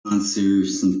sponsor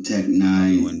some Tech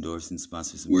Nine. Endorse and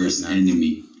sponsor some Worst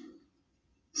Enemy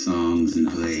songs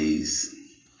and plays.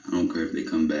 I don't care if they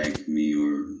come back to me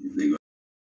or if they go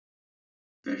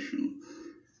professional.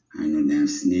 I ain't no damn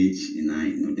snitch and I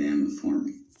ain't no damn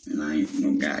informant. And I ain't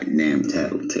no goddamn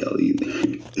tattletale either.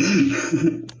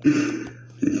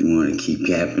 If you want to keep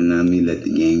capping on me, let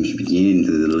the games begin.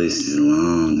 The list is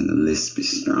long and the list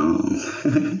is strong.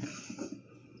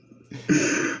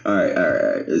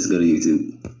 Alright. Let's go to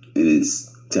YouTube. And it's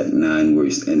Tech 9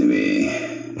 Worst Enemy. I'm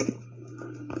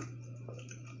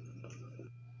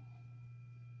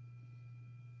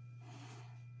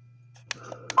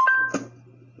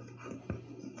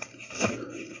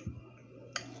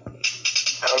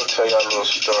gonna tell y'all a little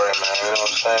story, man, you know what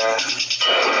I'm saying?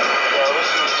 Yo,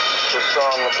 this is a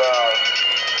song about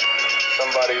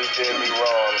somebody who did me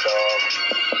wrong, dog.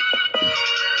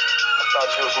 I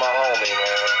thought you was my homie,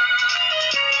 man.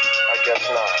 I guess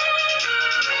not.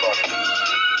 Fuck it.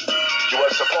 You were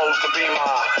supposed to be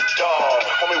my dog.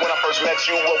 Homie, when I first met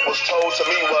you, what was told to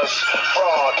me was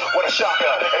fraud. What a shocker,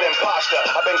 an imposter.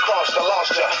 I've been crossed, I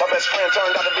lost ya. My best friend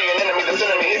turned out to be an enemy. This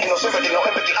enemy, if you no sympathy, no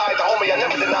empathy, either. Homie, I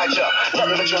never denied ya.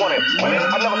 Nothing that you wanted. Winning,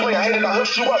 I never played, I hated, I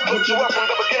hooked you up from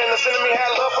the beginning. This enemy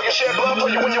had love for you, shared blood for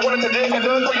you. When you wanted to dig, I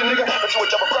dug for you, nigga. But you would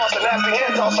double cross a nasty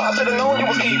hand toss, so I should've known you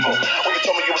was evil. When you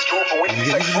told me you was truthful, we be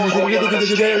sex fools, when we ever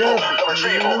this evil. The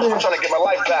retrieval, I'm trying to get my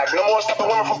life back. No more stopping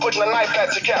women from putting a knife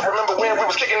at your cat. Remember when we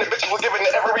was kicking the bitches, we're giving it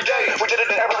every day. We did it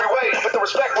in every way, but the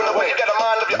respect went away. You got a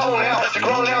mind of your own now, you're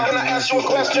grown now. Can I ask you a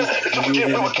question? Did you forget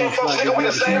we were kin folks, nigga, we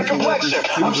the same complexion?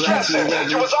 I'm stressing,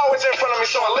 you was always in front of me,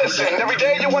 so I listened. Every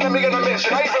day you wanted me on a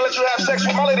mission. I even let you have sex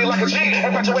with my lady like a G.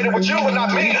 Infatuated with you, but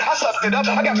not me. I sucked it up,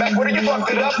 I got back with her, you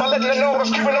fucked it up. By letting her know I was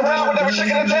creeping around with every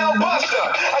chick in the town, buster.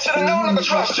 I should've known not to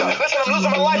trust you. Listen, I'm losing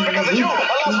my life because of you. I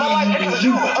lost my life because of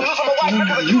you. I'm losing my wife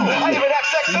because of you. I even had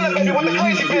sex in it, baby, with the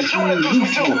crazy bitch you introduced me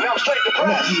to. Now I'm straight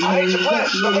depressed. I hate your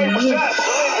flesh, the way for stress.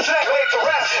 Believe the check, laid to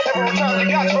rest. Every time you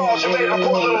got draws, you made my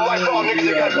poor little life fall, nigga,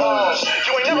 you got balls.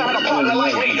 You ain't never had a partner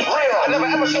like me, real. I never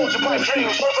ever sold you pipe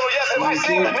dreams. Personal, yes, it might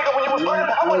seem, nigga, when you was burning,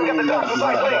 I wouldn't get the doctors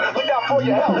like me. Look out for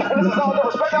your health, and this is all the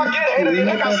respect I get. Hater, you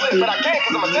think I slip, but I can't,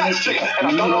 cause I'm attached to you, and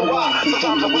I don't know why.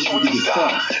 Sometimes I wish you would just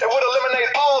stop. It would eliminate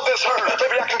all this hurt.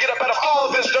 Maybe I can get up out of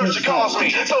all this dirt you caused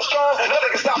me. So strong,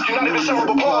 nothing can stop you, not even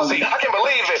cerebral palsy. I can't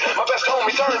believe it, my best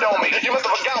homie turned on me. You must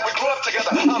have forgot we grew up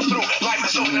together. I'm through, life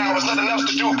is over now, there's nothing else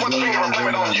to do. Put the finger and blame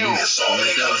it on you. It's all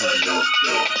because of you.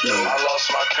 I lost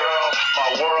my girl, my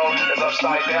world is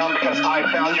upside down because I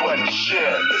found you and shit.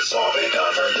 It's all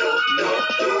because of you.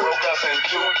 Broke us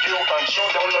into you, untrue,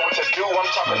 don't know what to do. I'm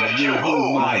talking to you.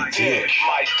 Who? My dick,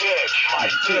 my dick, my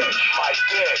dick, my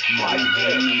dick, my dick,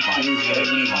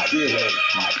 my dick, my dick,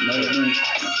 my dick,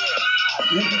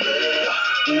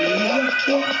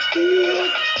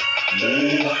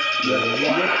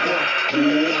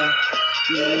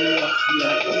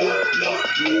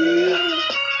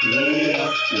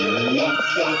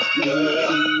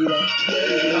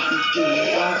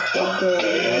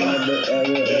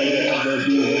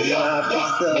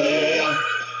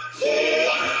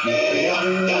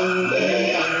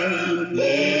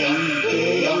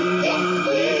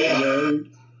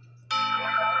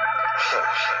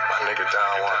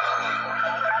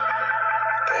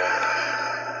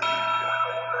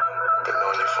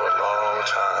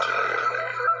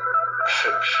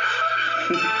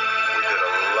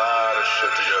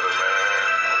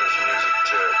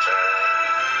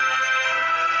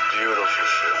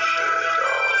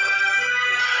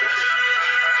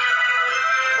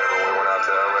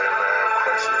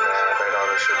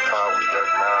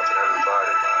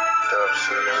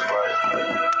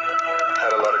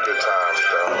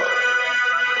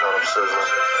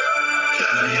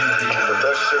 But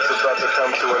that shit's about to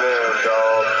come to an end,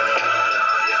 dog.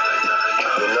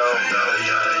 You know?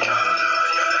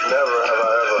 Never have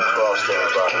I ever crossed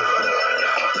anybody.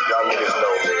 Y'all niggas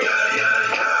know me.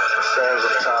 The sands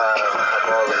of time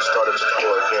have already started to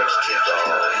pour against you,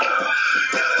 dog.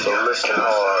 So listen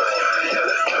hard,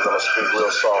 because I'ma speak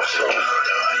real soft to you.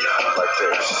 Like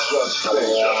this.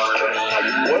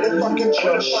 What if I can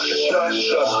just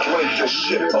blink this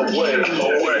shit away?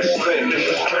 Think.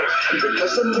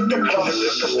 Because a nigga bust,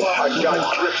 I got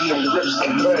grips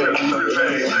and pain.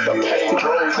 The pain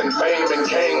grows and fame and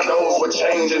cane goes with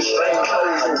change and strange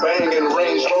hoes and bang and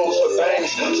range rolls with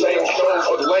bangs. Same shows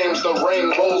with lames, the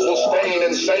rainbows will stain.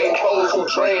 Insane foes who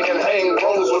train and hang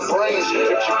bros with brains. If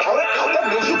you cut it, that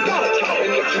means you got it.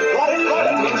 And if you got it,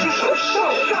 that means you should have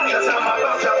shot it. Cause I'm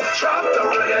about to drop the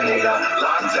reanimator,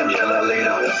 locked and killer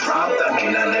leader. Prop the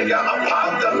Nina nigga, I'm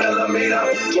pop the millimeter.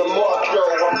 DeMarco,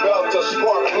 I'm about to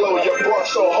spark blow. Your bark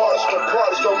so harsh, the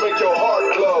parts don't make your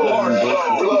heart glow.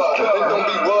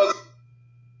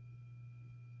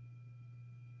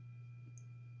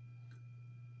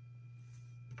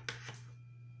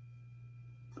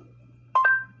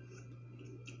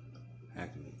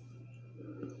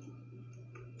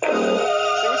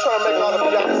 all the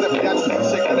Bianca's and Bianca's can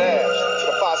shake that ass. To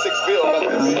the 5-6 bill,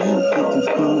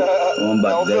 I'm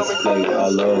about to escalate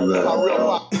all over.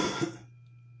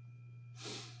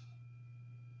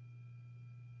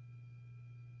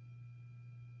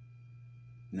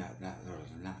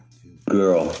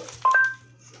 Girl.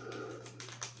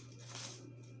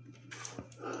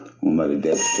 I'm about to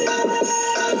escalate.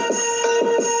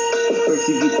 First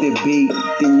you get the beat,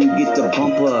 then you get the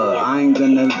bumper. I ain't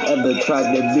gonna ever try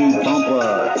to be bumper.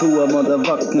 To a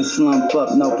motherfucking slump up,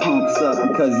 no pumps up,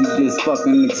 because you just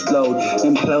fucking explode.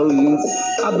 Implosions.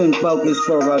 I've been focused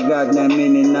for a goddamn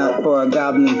minute, not for a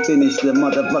goblin. Finish the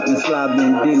motherfucking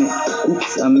slobbing, didn't.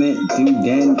 Oops, I meant to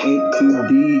then it to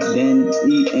D, then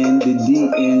E and the D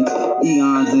and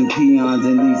eons and peons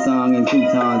and these song and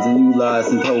croutons and you lies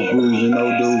and tofus and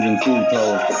no-dos and food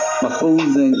toes. My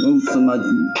fools ain't oops so much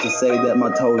to say that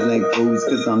my toes ain't fools,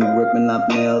 cause I'm ripping up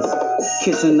nails.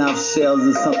 Kissing off shells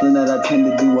is something that I tend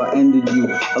to do. I ended you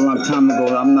a long time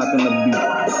ago. I'm not gonna be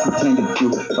pretended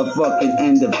to a fucking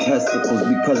end of testicles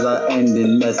because I end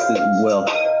and mess it well.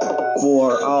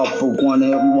 For all, for one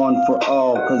and one for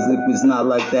all. Cause if it's not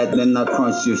like that, then I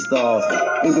crunch your stalls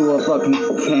into a fucking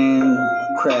can,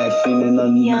 crashing in a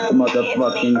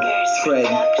motherfucking tread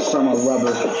from a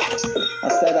rubber. I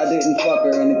said I didn't fuck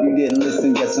her, and if you didn't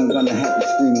listen, guess I'm gonna have to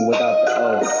scream it without the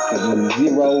O. Cause the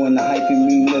zero and the hyphen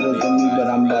mean little to me, but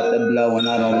I'm about to blow, and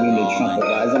I don't mean to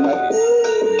trumpetize. I'm like,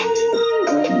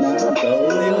 and I go.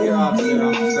 You're officer,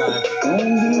 I'm subscribed. Don't be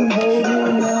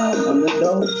holding out on the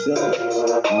dope show.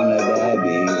 On the bad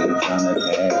bitch, on the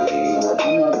bad bitch.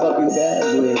 I'm a fucking bad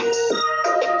bitch.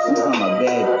 You come a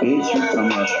bad bitch, you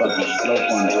come a fucking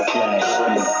slope on the flash.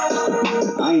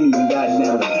 I ain't even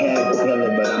goddamn a tag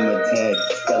killer, but I'm a tag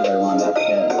stellar on the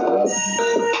tag, bro.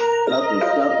 Help is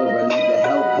shelter, but need the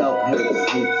help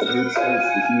hurts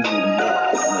the human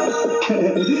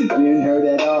being. You didn't hurt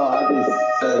at all, I just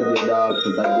served your dog,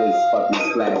 cause I just fucking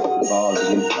splashed the balls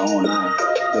against the own eye.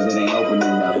 Cause it ain't opening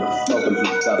up, smoking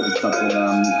some stuff is something that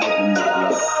I'm opening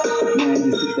up. Man,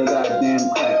 just hit the goddamn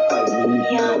crack pipe when you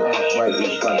don't act right,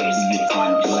 it's about to be your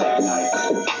time black night.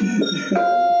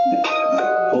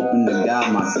 Hoping to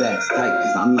God my sack's tight,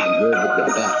 cause I'm not good with the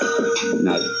back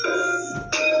night.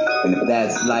 And if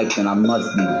that's life, then I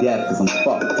must be deaf, cause I'm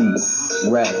fucked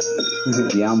rep.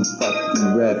 Yeah, I'm fucked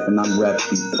rep, and I'm rep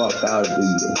the fuck out of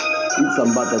you.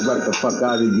 I'm about to rep the fuck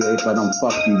out of you if I don't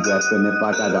fuck you rep, and if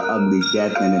I got an ugly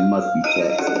death, then it must be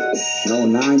checked. No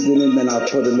 9s in it, then I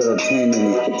put a little 10 in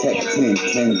it. Tech 10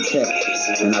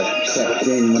 checks. And I checked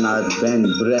in when I been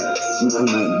breaths. You can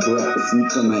make breaths, you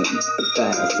can make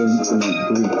fast, and you can make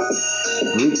Greeks.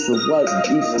 Greeks are what?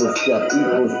 Equal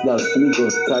stuff,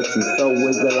 sneakers touch, and so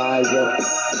is Elijah.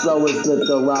 So is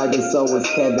Little Rider, so is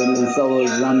Kevin, and so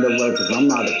is Underwear, cause I'm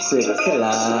not a trick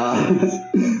killer.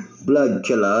 Blood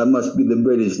killer, it must be the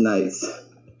British Knights.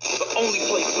 The only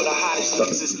place for the hottest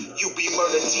mix is UB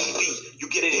Murder TV. You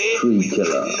get it here? Tree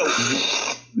killer.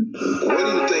 What do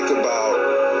you think about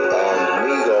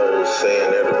Migos saying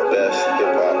they're the best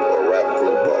hip-hop or rap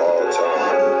group of all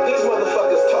time? These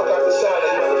motherfuckers talk out the side of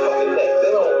their motherfucking neck.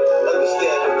 They don't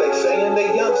understand what they saying. They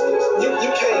youngsters.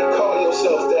 You can't call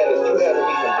yourself that if you haven't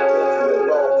even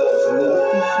involved in school.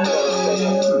 You know what I'm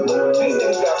saying? These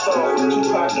niggas got songs with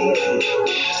Tupac and Big.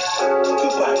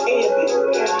 But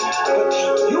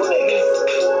you niggas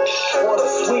wanna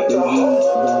sweep the whole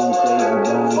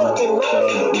fucking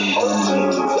rug.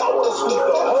 Y'all wanna sweep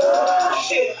the whole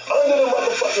shit under the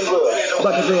motherfucking rug.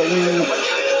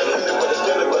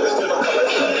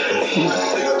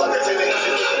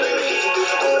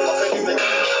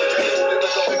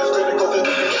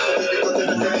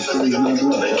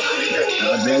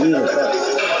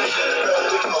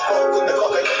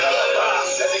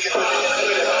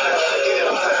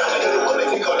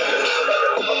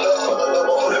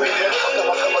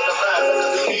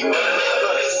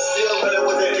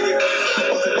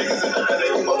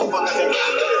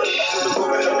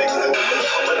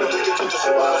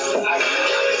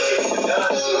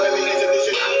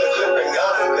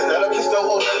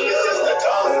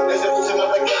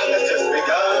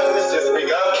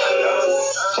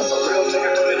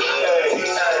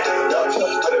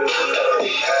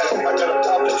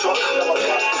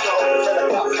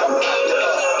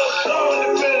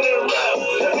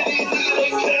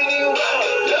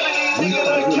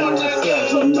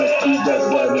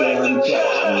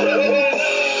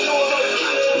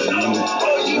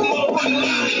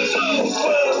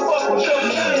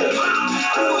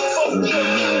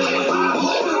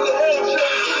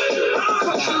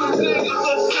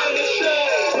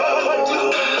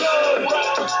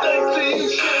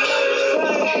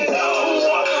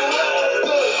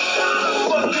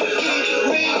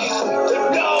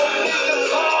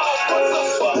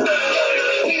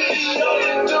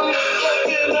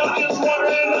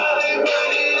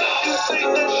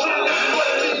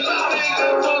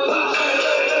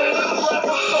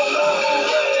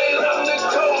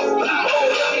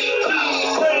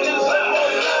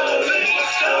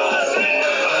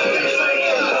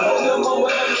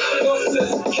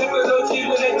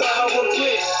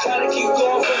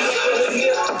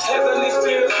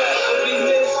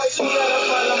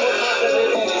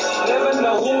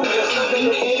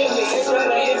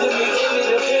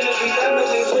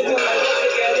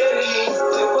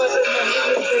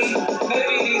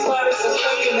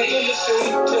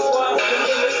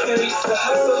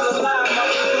 alive. My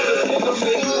people the bigger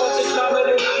me. Want the drama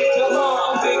to come on.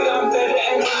 I'm bigger, I'm better,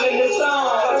 and I'm in the zone.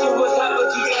 Thought you was hot, but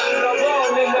you got it all wrong.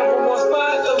 The number one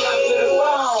spot, the right to the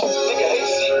phone. Nigga hate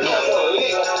see come on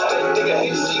lick. Nigga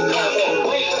hate see come on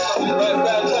break. Right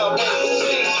back down, back to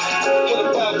sleep. Put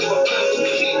a pound to a piece of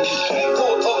shit.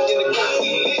 Pull up in the court, we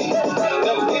lit.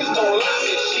 Them bitches don't like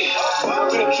this shit.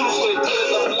 To the truth, so they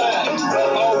tell us lie.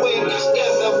 Always be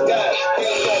stand up guys.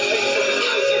 Niggas don't pay for the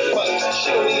niggas in fight.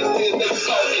 Shit on these niggas, they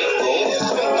salty.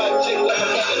 Spend my chick like a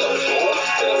fucking up.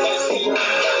 Tell them I see you,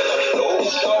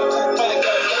 dog, panic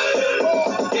got a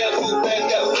yeah, too bad,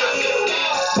 got a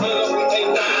run up, we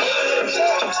ain't nothing.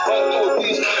 Run through a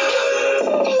beast. Tell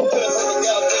them I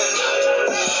got a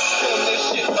tell them this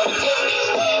shit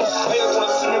unacceptable. They don't wanna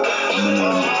see me with the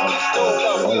don't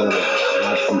come with me.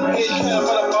 Hey, you have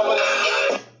a mama that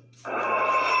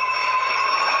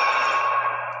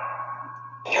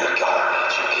you're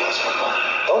garbage, you kill for money.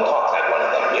 Don't talk like one of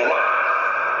them, you're not.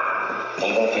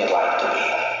 Even if you'd like to be.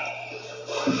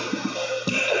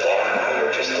 To them,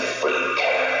 you're just a freak.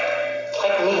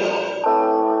 Like me.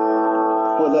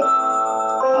 Hold up.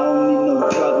 I don't need no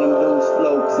fucking blues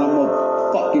flow, cause I'm a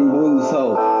fucking blues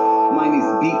hoe. Mine is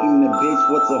beating the bitch,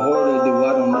 what's a whore to do?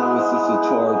 I don't know, it's just a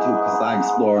chore too, cause I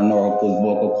explore an oracle's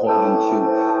vocal cord and chew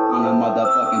on a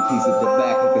motherfucking piece of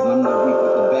tobacco, cause I'm the weak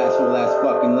with the bashful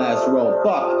last roll.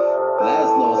 Fuck!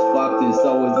 Laszlo's fucked and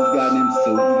so is his goddamn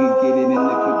suit. You can get it in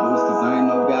the caboose, cause I ain't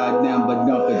no goddamn but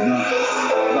dunk a dunk.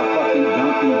 I fucking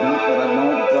dunk and dunk, but I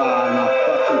don't fly, and I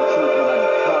fucking trunk, but I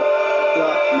fucked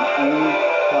up my own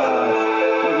prize.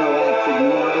 There's no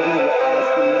accident, I'm never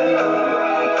asking, I'm never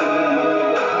acting, I'm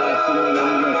never passionate,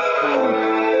 I'm just screwing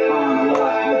on a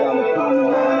lot without a condom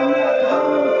on a map. I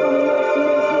don't know what kind of lesson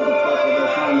this motherfucker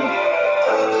that's on the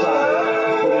shot.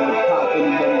 Put in the pop,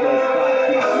 anybody that stops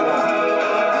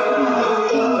my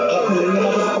shot. Fucking in the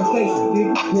motherfucking face, big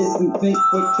piss and think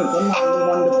quick, cause I'm not the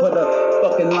one to put a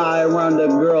fucking lie around the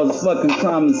girl's fucking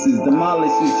promises.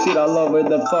 Demolishing shit all over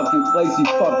the fucking place, you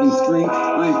fucking stream.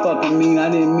 I ain't fucking mean, I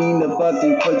didn't mean to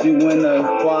fucking put you in a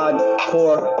quad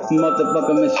core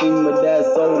motherfucking machine with that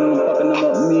soul. And I'm fucking them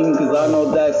up mean, cause I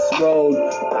know that road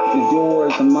is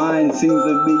yours and mine seems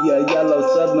to be a yellow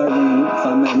submarine.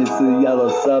 So man, it's a yellow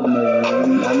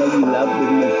submarine. I know you love the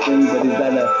machine, but is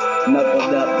that a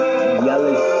knuckled up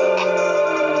yellowish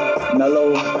mellow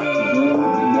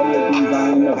melodies? I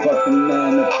ain't a fucking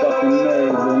man, a fucking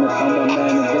nerd. And if I'm a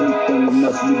man of anything, it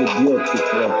must be the guilty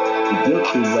way. The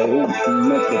guilty way, ooh, she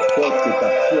meant the portrait. I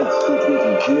feel shit,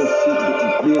 getting real shit,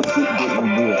 getting real shit, getting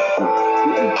real shit.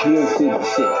 Getting real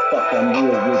shit, fuck, I'm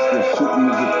real rich. They're shooting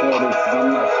me with quarters, I'm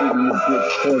not shooting the bitch.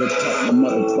 Quarter cut the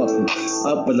motherfucking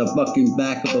up in the fucking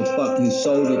back of the fucking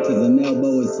shoulder. Cause an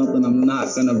elbow is something I'm not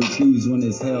gonna refuse when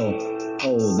it's hell.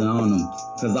 Hold on them,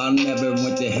 cause I never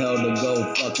went to hell to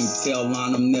go fucking tell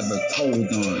on them, never told on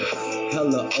them.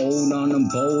 Hella old on them,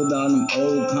 bold on them,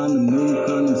 old condom, new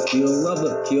condom, steel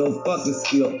rubber, kill, fucking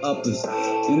steel uppers.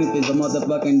 And if it's a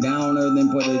motherfucking downer, then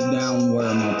put it down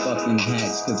where my fucking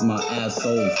hatch, cause my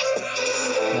asshole's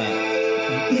fat.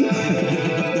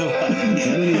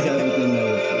 Everything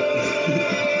else.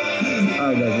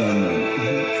 Alright, that's what I'm doing.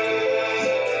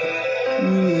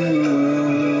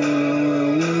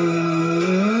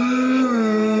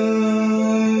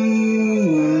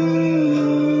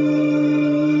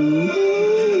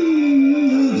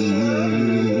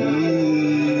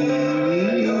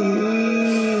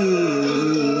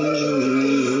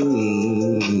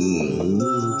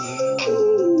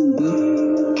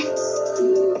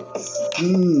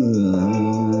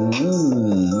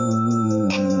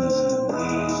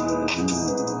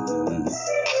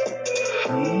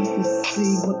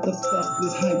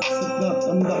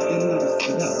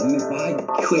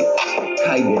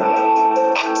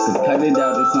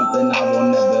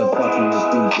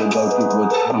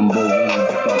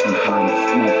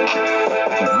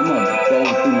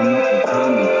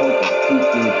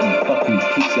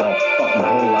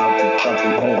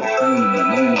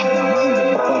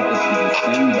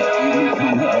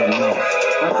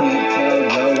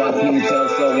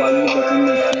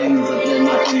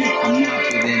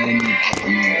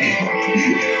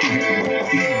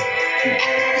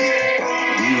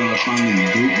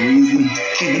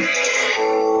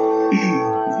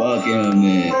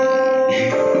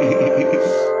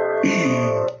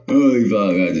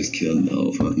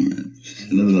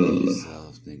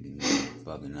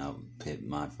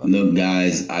 Look,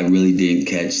 guys, I really didn't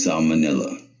catch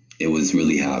salmonella. It was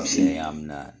really Hobson. Yeah, I'm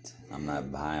not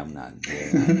high, I'm not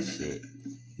there, not shit.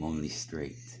 I'm only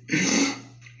straight.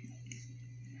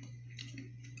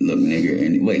 Look, nigger,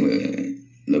 and wait.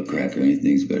 Look, cracker,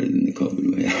 anything's better than the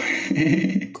COVID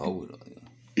way. COVID,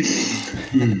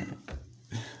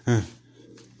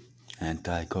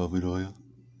 Anti-COVID oil.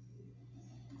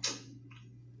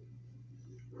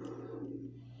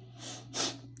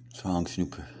 What's wrong,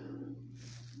 Snooper?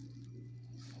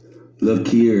 Look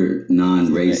here,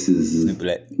 non-racist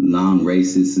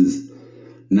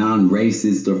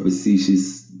or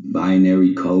facetious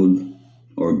binary code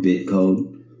or bit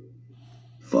code.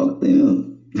 Fuck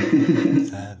them. Be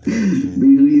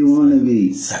who you wanna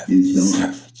be. Just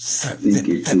don't think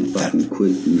you're too fucking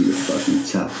quick for me to fucking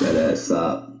chop that ass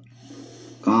up.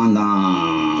 Condom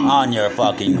on your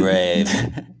fucking grave.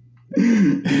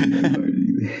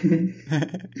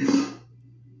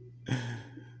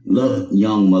 Look,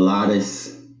 young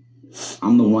mulattoes,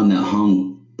 I'm the one that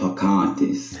hung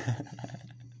Pocahontas.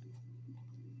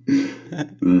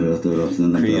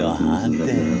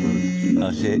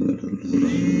 Oh shit.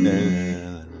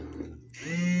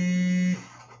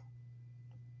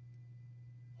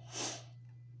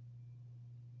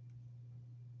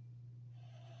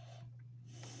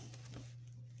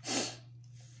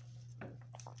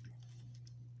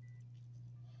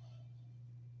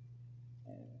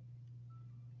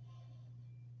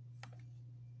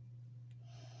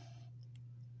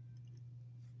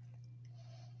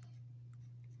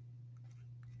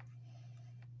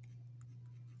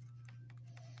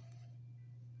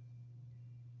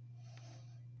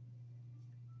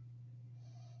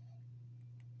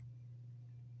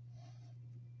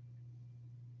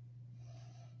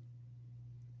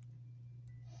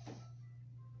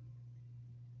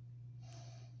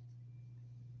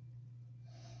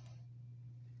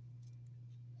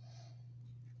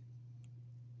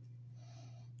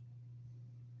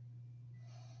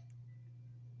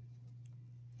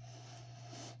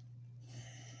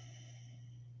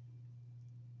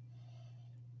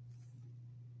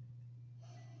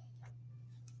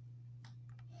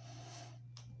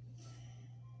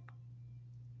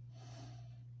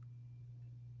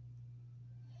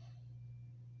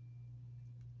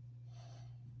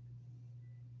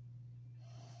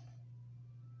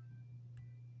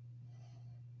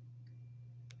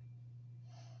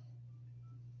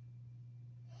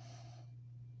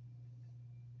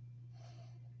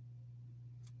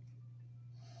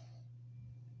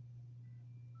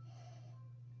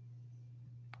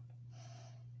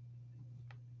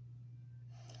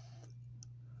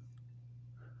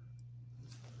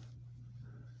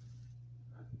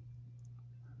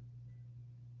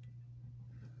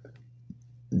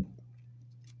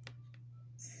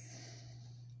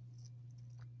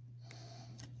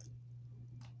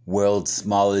 World's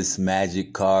smallest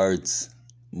magic cards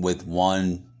with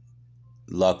one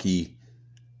lucky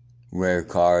rare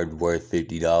card worth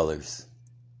 $50.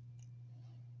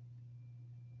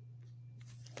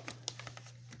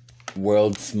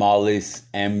 World's smallest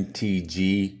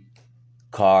MTG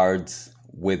cards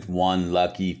with one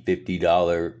lucky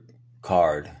 $50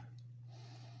 card.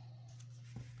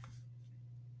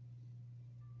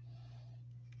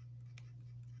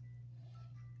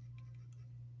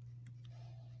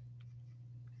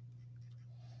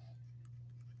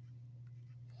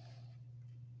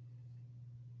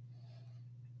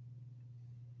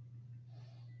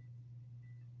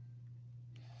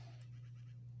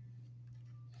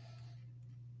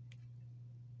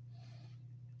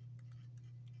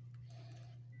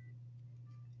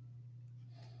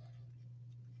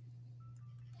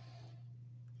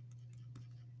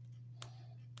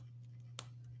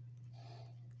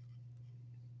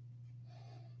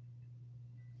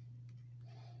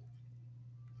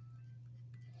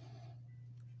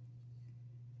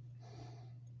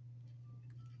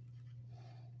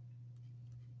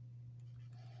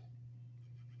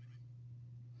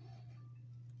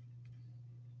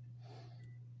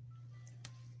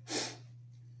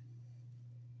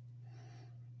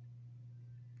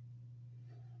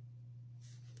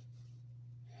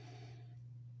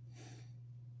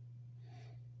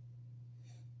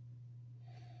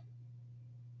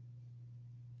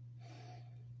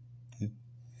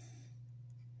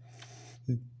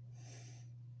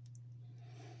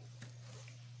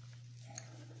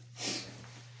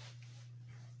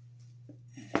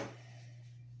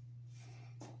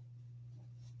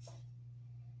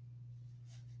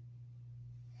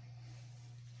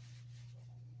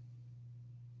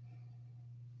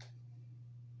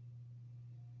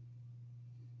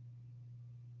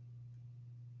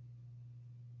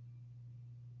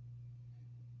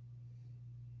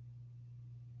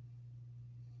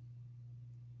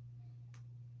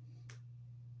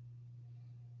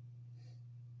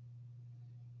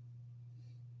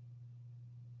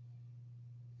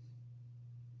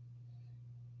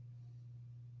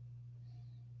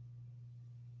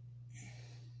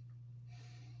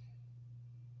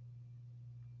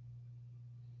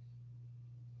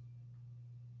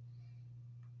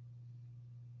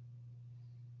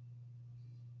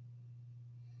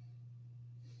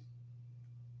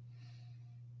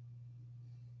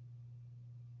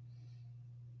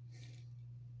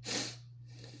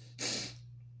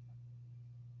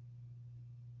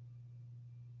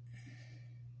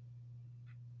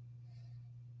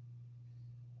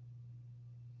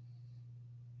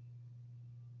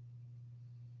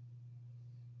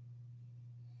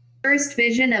 First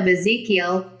vision of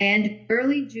Ezekiel, and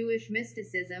early Jewish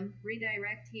mysticism,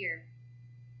 redirect here.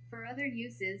 For other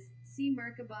uses, see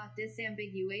Merkabah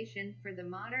disambiguation. For the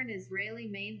modern Israeli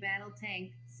main battle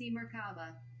tank, see Merkabah.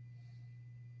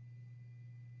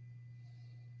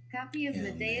 Copy of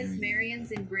Matthias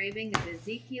Marion's engraving of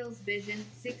Ezekiel's vision,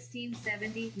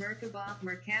 1670.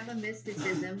 Merkabah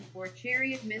mysticism, or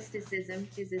chariot mysticism,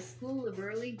 is a school of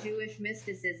early Jewish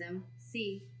mysticism,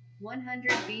 c. 100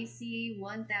 BCE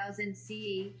 1000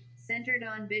 CE, centered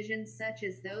on visions such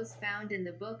as those found in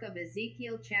the book of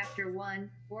Ezekiel chapter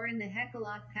 1, or in the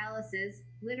Hekaloth palaces,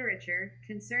 literature,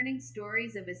 concerning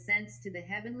stories of ascents to the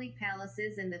heavenly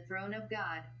palaces and the throne of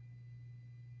God.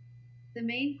 The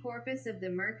main corpus of the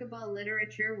Merkabah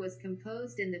literature was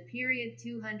composed in the period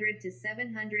 200 to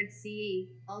 700 CE,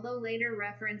 although later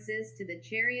references to the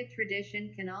chariot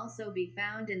tradition can also be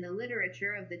found in the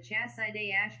literature of the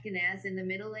Chassidei Ashkenaz in the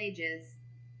Middle Ages.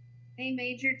 A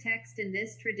major text in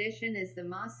this tradition is the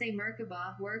Maaseh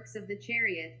Merkabah, Works of the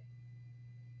Chariot.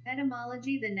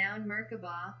 Etymology: the noun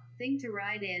Merkabah, thing to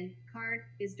ride in, cart,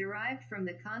 is derived from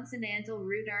the consonantal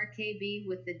root rkb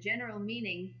with the general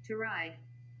meaning, to ride.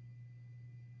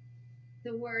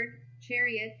 The word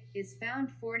chariot is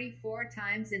found 44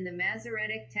 times in the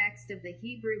Masoretic text of the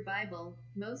Hebrew Bible,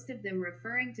 most of them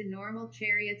referring to normal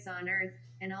chariots on earth,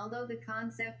 and although the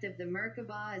concept of the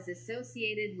Merkabah is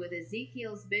associated with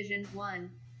Ezekiel's vision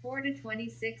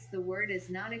 1:4-26, the word is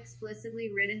not explicitly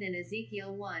written in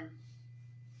Ezekiel 1.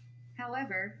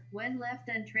 However, when left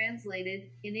untranslated,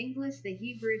 in English the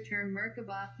Hebrew term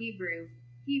Merkabah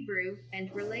Hebrew,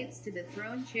 and relates to the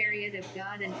throne chariot of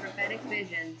God in prophetic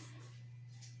visions.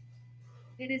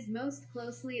 It is most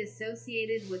closely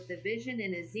associated with the vision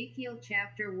in Ezekiel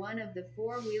chapter 1 of the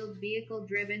four-wheeled vehicle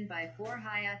driven by four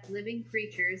hayat, living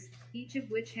creatures, each of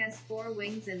which has four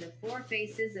wings and the four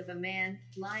faces of a man,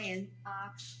 lion,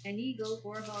 ox, an eagle,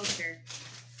 or vulture.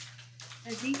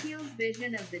 Ezekiel's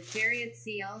vision of the chariot.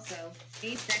 See also,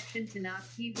 A section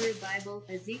Tanakh Hebrew Bible,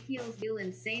 Ezekiel's wheel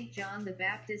in St. John the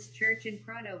Baptist Church in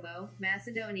Kradovo,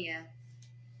 Macedonia.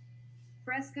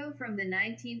 Fresco from the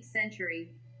 19th century.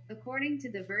 According to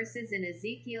the verses in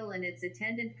Ezekiel and its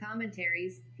attendant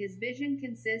commentaries, his vision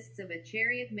consists of a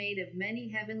chariot made of many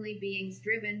heavenly beings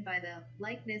driven by the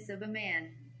likeness of a man.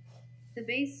 The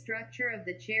base structure of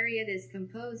the chariot is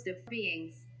composed of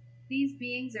beings. These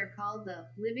beings are called the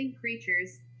living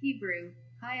creatures, Hebrew,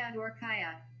 Hayat or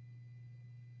Kayat.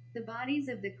 The bodies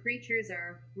of the creatures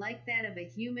are like that of a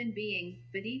human being,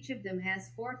 but each of them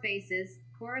has four faces,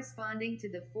 corresponding to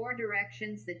the four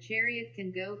directions the chariot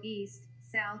can go: east,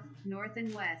 south, north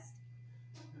and west.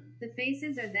 The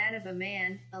faces are that of a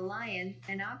man, a lion,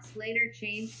 an ox, later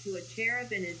changed to a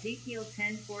cherub in Ezekiel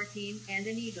 10:14, and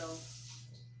an eagle.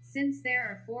 Since there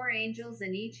are four angels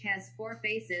and each has four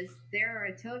faces, there are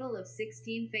a total of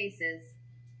 16 faces.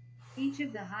 Each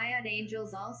of the Hayat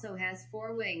angels also has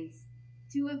four wings.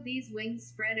 Two of these wings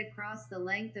spread across the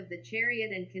length of the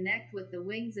chariot and connect with the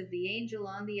wings of the angel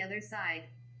on the other side.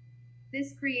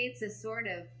 This creates a sort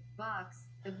of box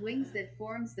of wings that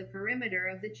forms the perimeter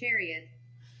of the chariot.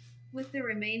 With the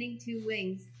remaining two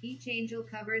wings, each angel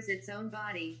covers its own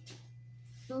body.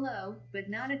 Below, but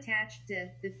not attached to,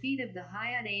 the feet of the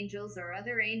Hayat angels are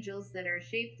other angels that are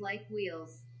shaped like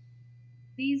wheels.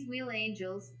 These wheel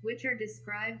angels, which are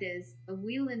described as a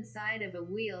wheel inside of a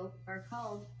wheel, are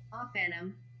called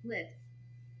Ophanim, lit.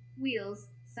 Wheels,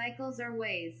 cycles or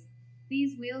ways.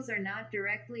 These wheels are not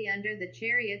directly under the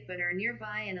chariot but are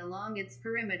nearby and along its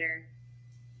perimeter.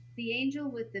 The angel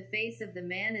with the face of the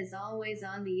man is always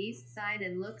on the east side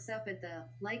and looks up at the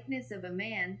likeness of a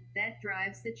man that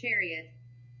drives the chariot.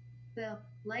 The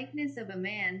likeness of a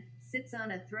man sits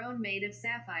on a throne made of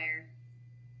sapphire.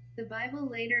 The Bible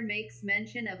later makes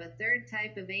mention of a third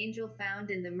type of angel found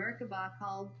in the Merkabah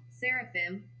called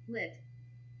seraphim, lit.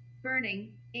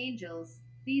 Burning angels.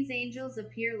 These angels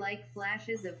appear like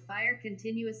flashes of fire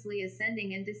continuously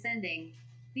ascending and descending.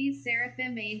 These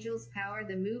seraphim angels power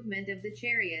the movement of the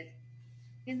chariot.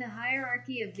 In the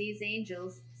hierarchy of these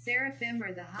angels, seraphim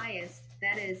are the highest,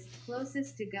 that is,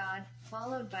 closest to God,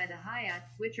 followed by the Hayat,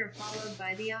 which are followed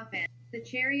by the Ophan. The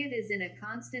chariot is in a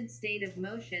constant state of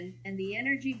motion, and the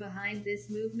energy behind this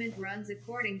movement runs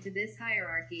according to this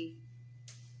hierarchy.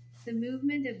 The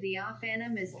movement of the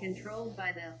Ophanim is controlled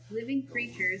by the living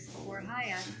creatures, or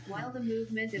Hayat, while the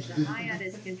movement of the Hayat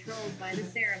is controlled by the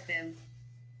seraphim.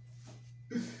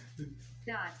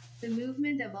 The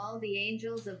movement of all the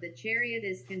angels of the chariot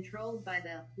is controlled by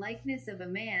the likeness of a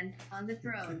man on the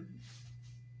throne.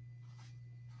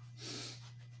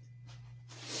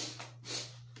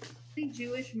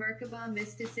 Jewish Merkabah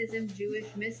mysticism.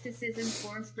 Jewish mysticism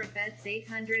forms prophets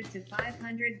 800 to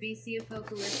 500 BC.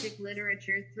 Apocalyptic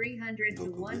literature 300 to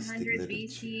 100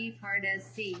 BCE. Pardes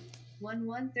c.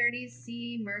 130s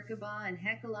CE. Merkabah and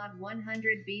Hecalot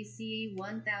 100 BCE.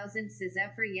 1000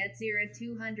 Sezephir Yetzirah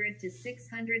 200 to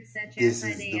 600 Sech. This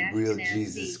is the real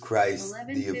Jesus Christ,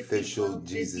 the official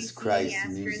Jesus Christ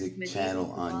music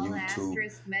channel on YouTube.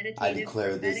 I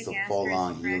declare this a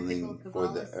full-on healing for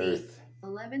the earth.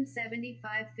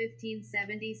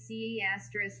 1175-1570 CE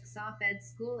asterisk Sophed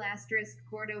School asterisk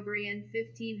Cordobrian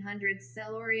 1500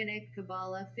 Selorianic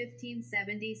Kabbalah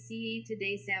 1570 CE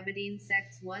Today Sabbatean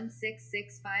sects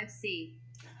 1665 C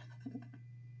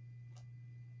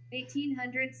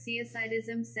 1800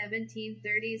 Ceasidism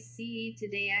 1730s CE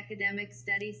Today Academic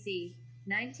Study C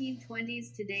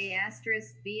 1920s Today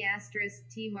asterisk B asterisk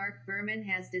T. Mark Berman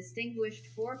has distinguished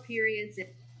 4 periods in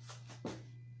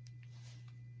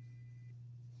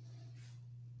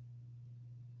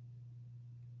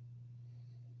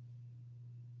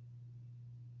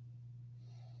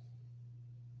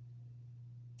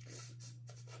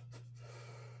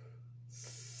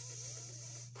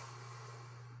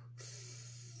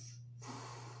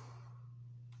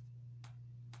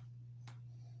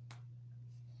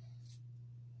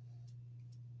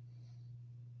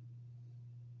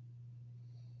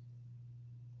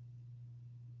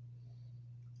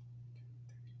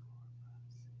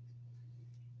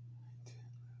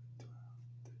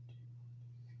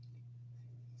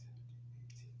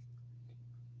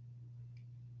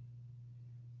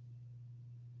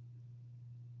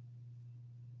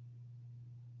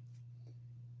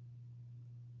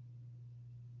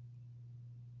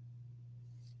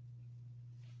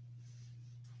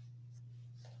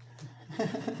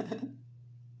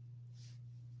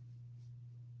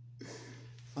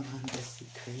That's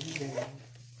crazy.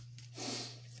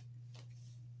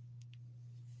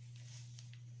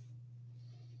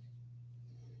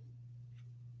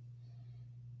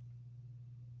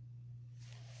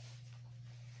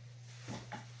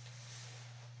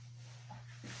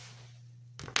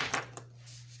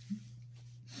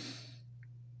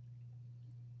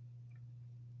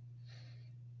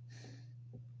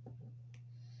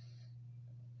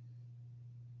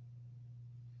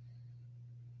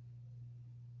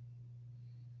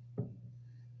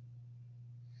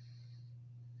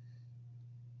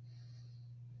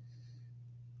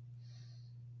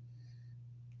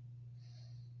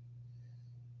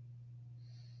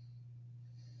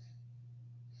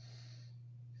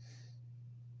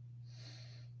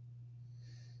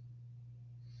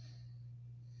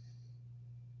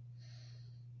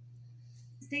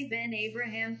 Ben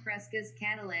Abraham Kreskas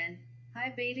Catalan,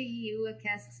 Hi Beta Yua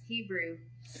Kesks Hebrew,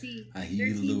 C. I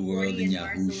heal the world in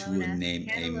Yahushua's name,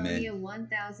 Catalonia amen.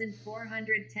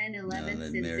 1410-11 Now let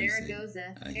Sid Mary Zaragoza,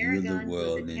 say, I heal the Aragon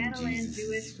world was a in Catalan Jewish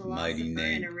Jesus' philosopher mighty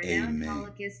name, and a renowned amen.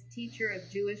 Holocaust teacher of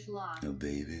Jewish law. Oh,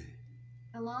 baby.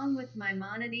 Along with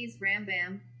Maimonides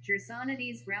Rambam,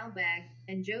 Gersonides Ralbag,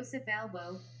 and Joseph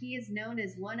Albo, he is known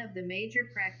as one of the major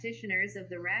practitioners of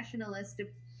the rationalist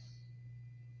approach.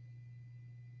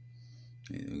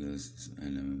 I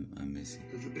miss it.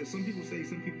 Some people say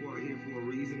some people are here for a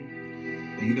reason,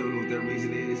 and you don't know what that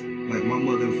reason is. Like my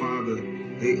mother and father,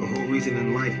 a whole reason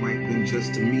in life might have been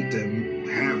just to meet them,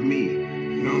 have me.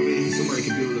 You know what I mean? Somebody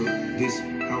could build this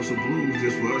house of blues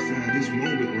just for us to have this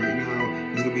moment right now.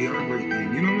 It's gonna be our great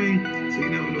thing. You know what I mean? So you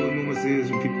never know what moments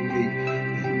is when people meet.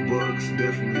 And Bugs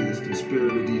definitely is the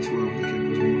spirit of D12 that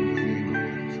kept us motivated and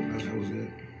going. So that was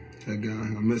it. That guy,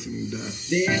 I'm missing him die.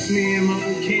 They ask me am I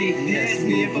okay? They ask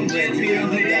me if I'm champion.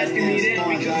 They asking me that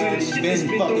because of the shit that's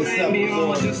been thrown at me.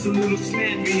 Or just a little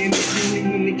snappy and they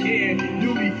really care.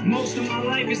 Dude, most of my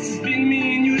life it's just been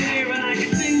me and you there, and I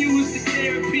continuously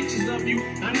stare at pictures of you.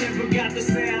 I never got to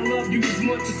say I love you as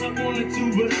much as I wanted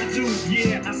to, but I do.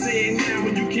 Yeah, I say it now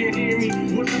when you can't hear me.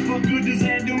 What the fuck good does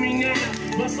that do me now?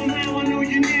 But somehow I know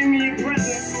you're near me in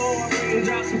presence. Oh, I went and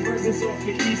dropped some presents off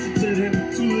for Easter to them.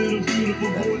 2 little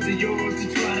beautiful boys of yours to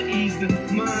try to ease them.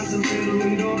 Mine's a little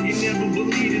and dog, you never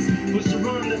believe this. But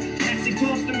Sharonda actually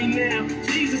talks to me now.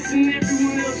 Jesus and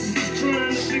everyone else is just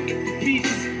trying to pick up the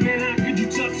pieces. Man, how could you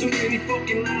touch so many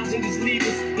fucking lives and just leave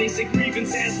us? They say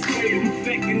grievance has a way of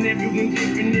affecting everyone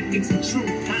different if it's the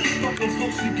truth. How the fuck am I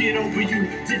supposed to get over you?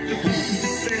 Difficult as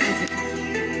it sounds.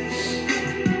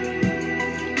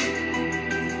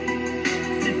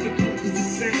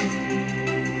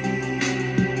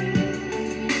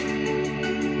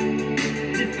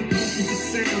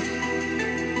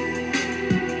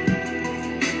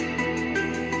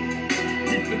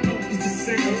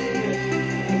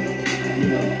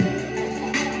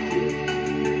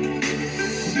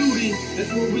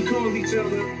 killed each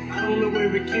other. I don't know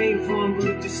where it came from, but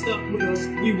it just stuck with us.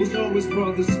 We was always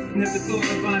brothers, never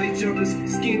thought about each other's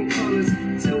skin colors.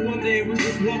 Till one day we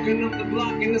was walking up the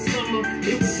block in the summer.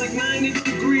 It was like 90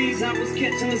 degrees, I was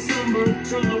catching a sunburn,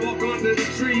 trying to walk under the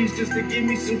trees just to give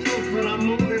me some comfort. I'm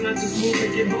moaning, I just want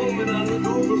to get home, and I look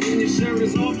over and your shirt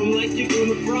is off. I'm like, you're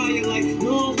gonna fry. You're like,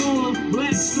 no, I'm gonna.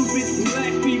 Black stupid,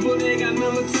 black people, they got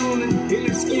melatonin in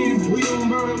their skin. We don't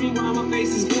burn me while my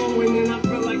face is glowing, and I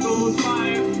feel like I'm on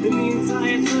fire. And the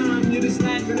entire time you're just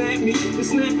laughing at me, you're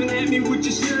snapping at me with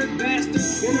your shirt,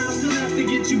 bastard. And I'll still have to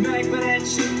get you back for that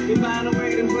shit. And by the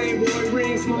way, the Playboy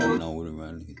rings, mama.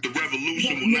 The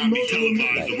revolution will not be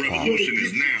televised. The revolution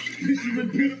is now. The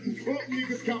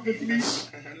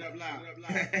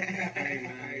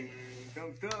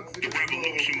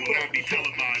revolution will not be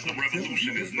televised. The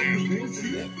revolution is now.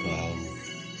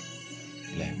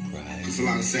 Black pride. There's a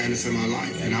lot of sadness in my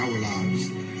life, in our lives.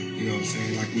 You know what I'm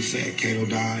saying? Like we said, Kato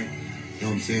died. You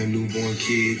know what I'm saying? Newborn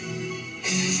kid.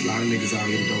 There's a lot of niggas out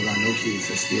here that don't got no kids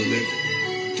that still living.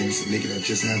 There's a nigga that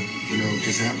just have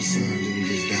a son and he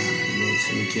just died. You know what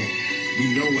I'm saying?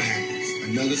 We know what happens.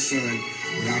 Another son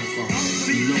without a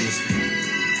father. You know what's happening.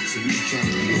 So we try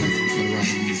to do it for the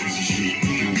right reasons and shit.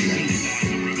 You know, like,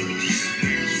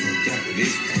 fucked up. It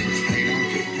is paid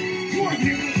out there. What,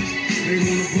 nigga? They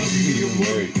wanna bust me your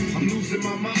word. I'm losing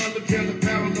my mind. Look down the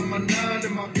barrel of my 9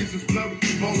 and my business blurry.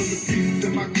 All of the pieces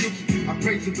in my guilty. I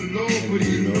pray to the Lord, but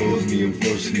he ignores me,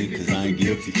 unfortunately, cause I ain't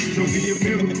guilty. Show me a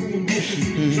miracle emotion.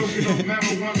 Choking on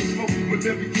marijuana smoking with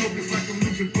every token, it's like I'm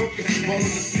losing focus. Falling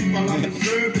asleep while I'm in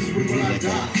service. When will I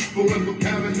die? Forever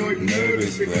paranoid,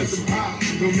 nervous because I'm high.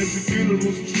 Don't miss the funerals,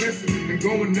 I'm stressing and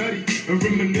going nutty. And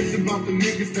reminiscing about the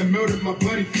niggas that murdered my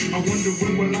buddy. I wonder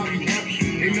when will I be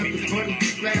happy? Ain't nothing funny.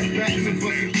 Flashbacks and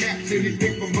busting caps,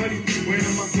 anything for money. Where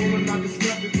am I going? I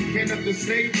discovered. Can't nothing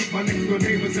say. My next door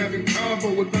neighbors having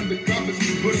convo with undercovers.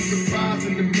 Put a surprise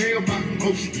in the mailbox.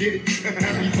 Oh, she get it.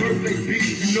 Happy birthday, bitch.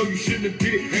 You know you shouldn't have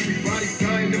did it. Everybody's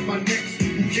dying in my necks.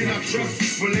 Who can I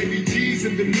trust? Well, they be G's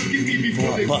and then look at me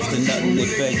before they bust. Nothing they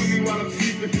face. Kill me while I'm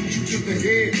sleeping. Shoot to the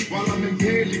head while I'm in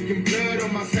bed, licking blood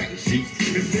on my satin sheets.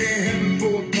 Is there heaven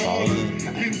for a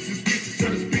baller? Getting suspicious,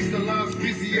 trying to speak the lines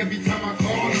busy every time I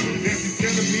call her. And she's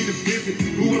telling me to visit.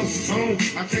 Who else is home?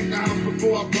 I check the house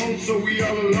before I go, so we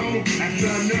all alone. After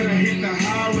I nut, I hit the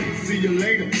highway. See you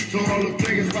later. So all the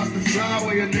players watch the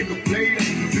flyway, a nigga played her.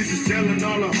 Bitches telling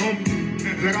all the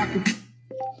homies that I could.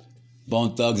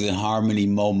 Bone Thugs and Harmony,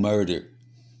 Mo Murder.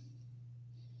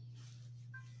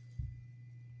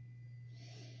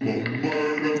 More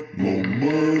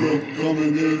murder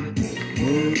coming in.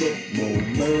 More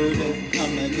murder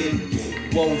coming in.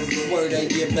 Whoa, squirter,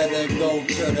 you better go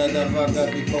turtle the fuck up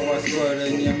before I squirt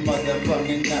in your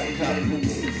motherfucking nut cup.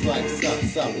 It's like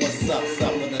sup, what's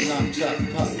up with a nunchuck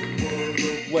pup.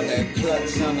 With a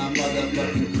clutch on a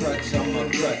motherfucking crutch, I'm a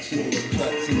crutch into a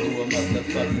clutch into a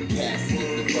motherfucking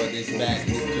casket. Before this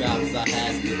bastard drops, I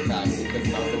ask it toxic,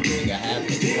 cause I'm a nigga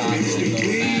happy toxic, no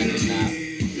matter now.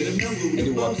 And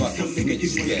you want fucking snitch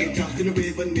scale. Talk to the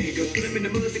river, nigga. Put him in the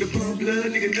mud, nigga. Pump blood,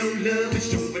 nigga. No love. It's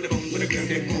strong with the bone. When I grab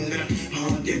that bone, then I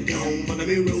hard that down. But I'm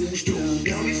in rose too.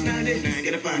 Down this 99,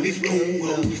 gotta find these roll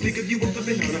hoes. Nigga, you was up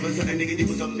and all of a sudden, nigga, you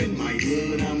was up in my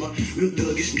hood. I'm a real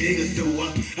thuggish nigga, so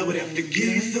I would have to give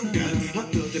you some gun.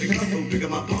 Hot love to the couple, pick up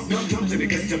my pump, jumps, and they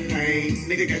got to pain.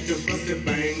 Nigga got to fuck the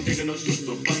bang. Taking no stress,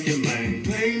 so fuck your man.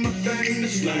 Play my thing, the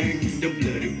slang. The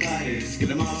bloody bodies. Kill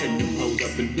them all, send them hoes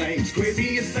up in flames.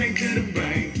 Crazy as to the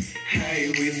brain. Hey,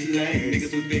 we slay.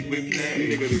 Niggas who think we play.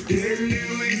 Niggas who deadly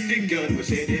with the gun. We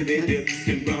say they dip.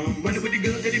 Can run. Running with the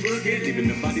guns that he bucket. Leaving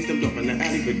the bodies stumped up in the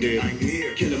alley for dead. I'm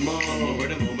here. Kill them all.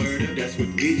 Murder, more murder. That's what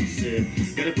we just said.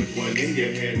 Gotta put one in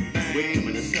your head. Bang. We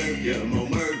coming to serve ya. More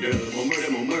murder. More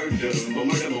murder, more murder. More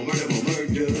murder, more murder, more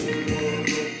murder.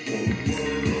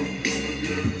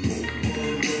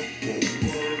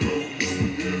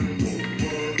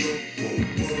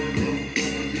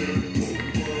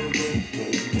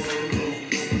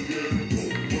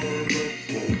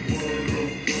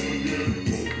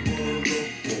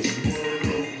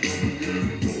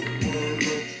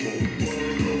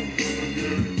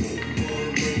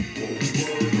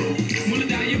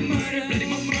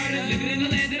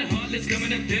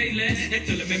 They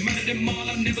tell me murder them all,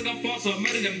 I'm never gonna fall, so I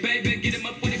murder them, baby. Get them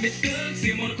up with him, it's thugs.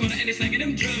 See him on the corner and they slanging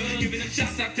them drugs. Giving them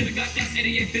shots out to the Glock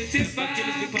 88 to 10-5.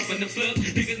 Killers be popping them slugs.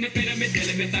 Niggas me fed them and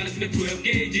telling me silence with 12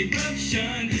 gauge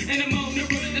eruption. And I'm on the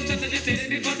road, the shots and they say they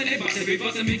be busting, they bout to be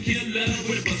busting me killer.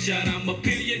 With a buckshot, I'm a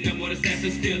pillion. I'm one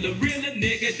assassin, still a realer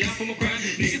nigga. Down from a crime.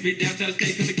 Niggas be down, try to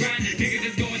stay to the grind. Niggas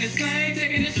is going insane,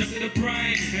 taking a shot to the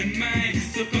brain and mine.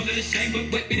 So call it a shame, but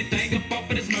wait me to think up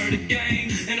off of this murder game.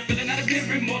 And I'm feeling not a bit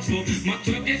remorseful.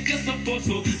 talk is just so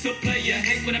forceful. So play your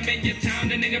hate when I'm in your town,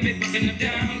 the nigga be fucking them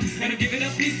down. And I give it a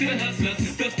piece to the hustlers,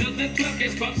 thusters and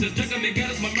twerkers, popsters, juggling me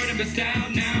gutters, my murder been style.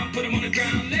 Now put them on the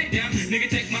ground, lay down. Nigga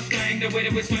take my thing, the way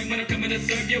that we swing when I'm coming to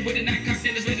serve you with a night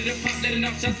cocktail is ready to pop, letting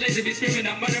off shots, lazy be screaming,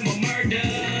 I murder, my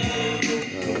murder.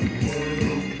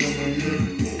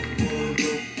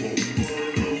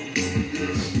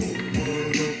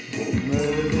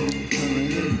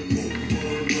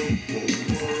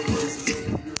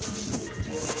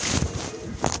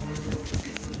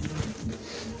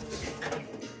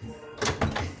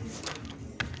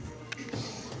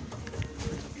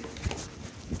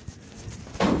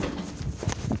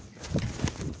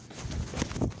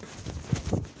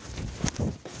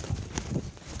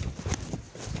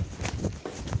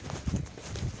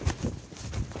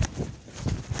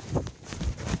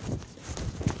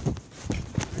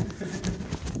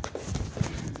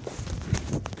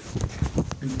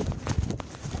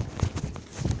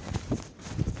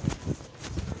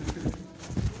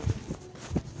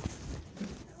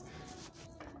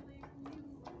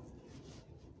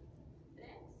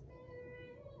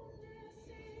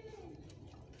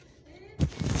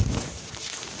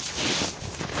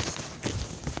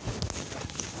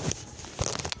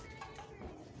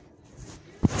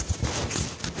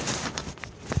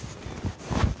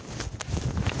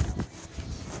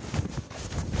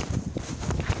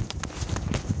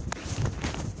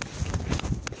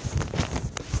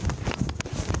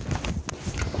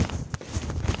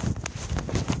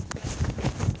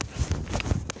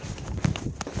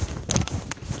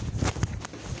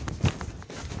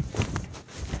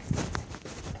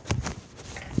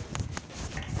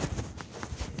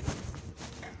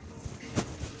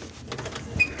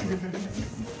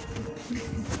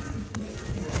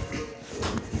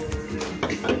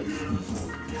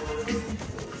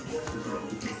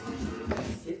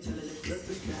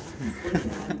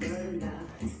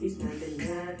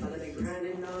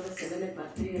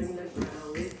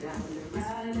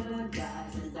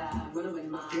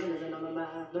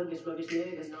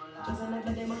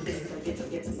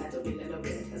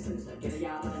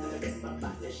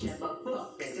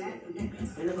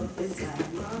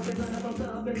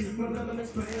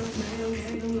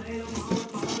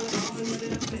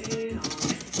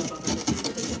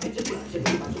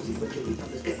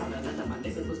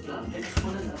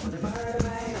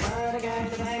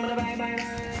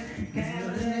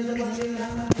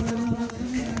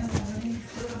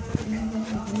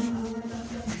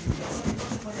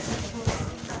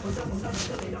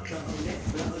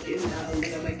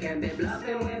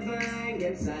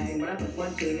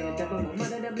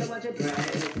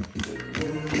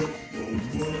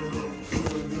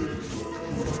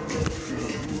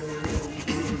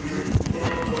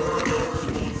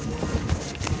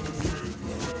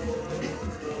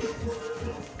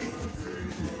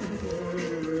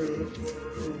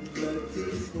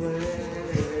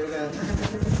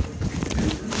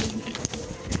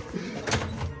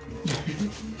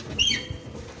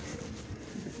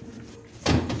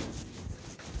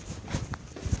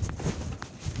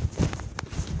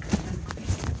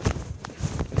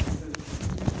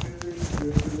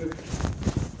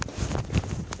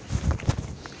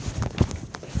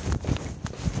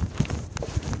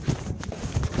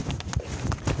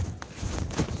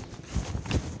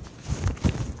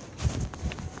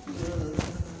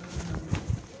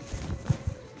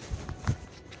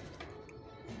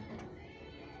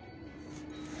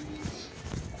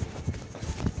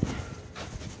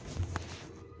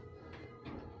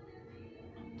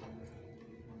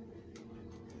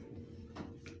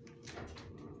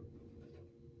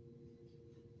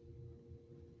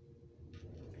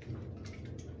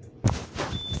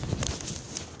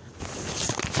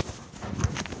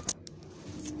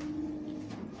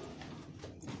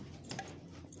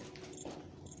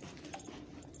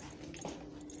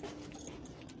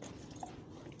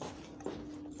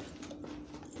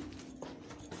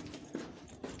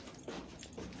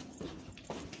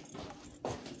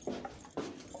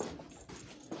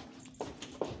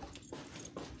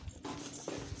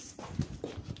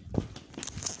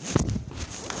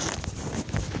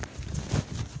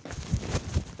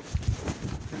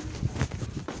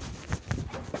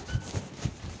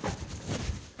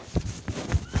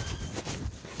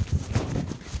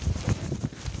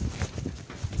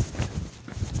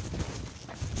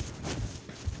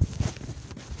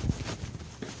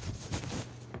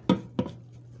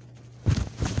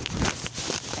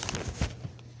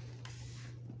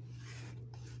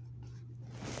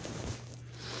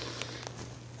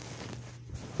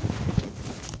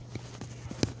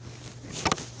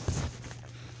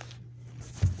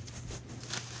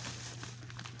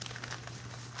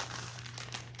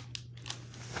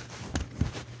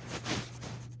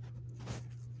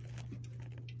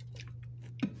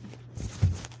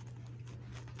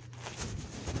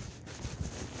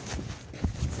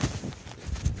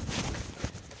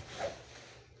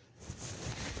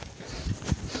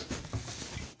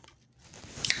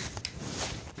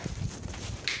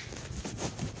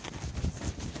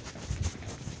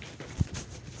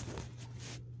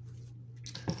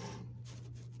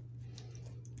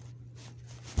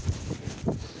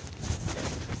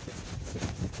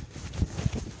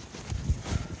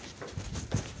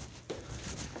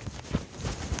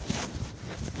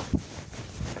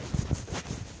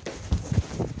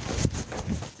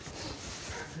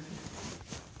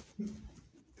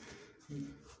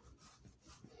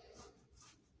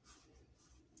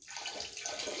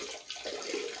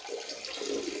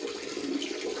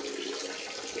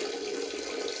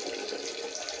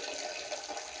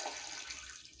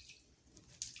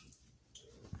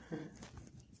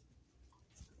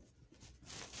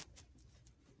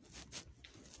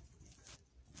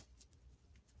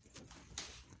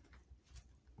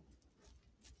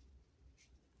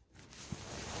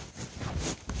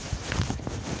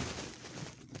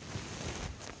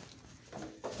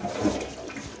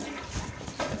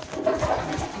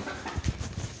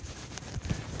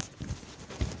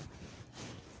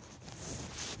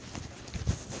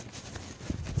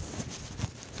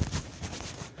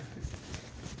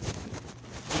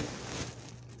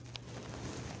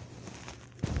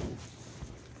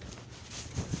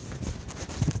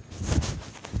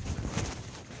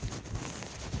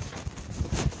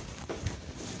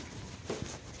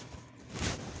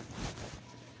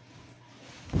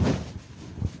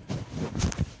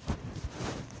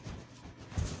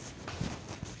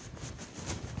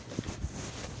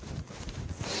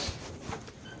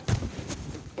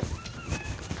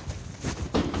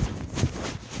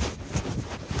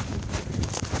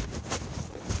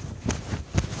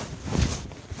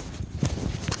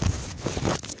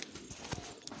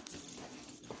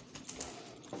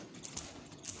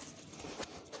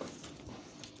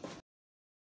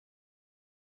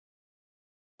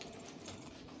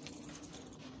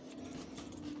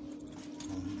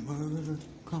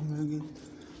 come again?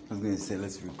 I was gonna say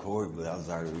let's record, but I was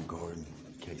already recording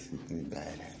in case something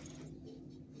bad happened.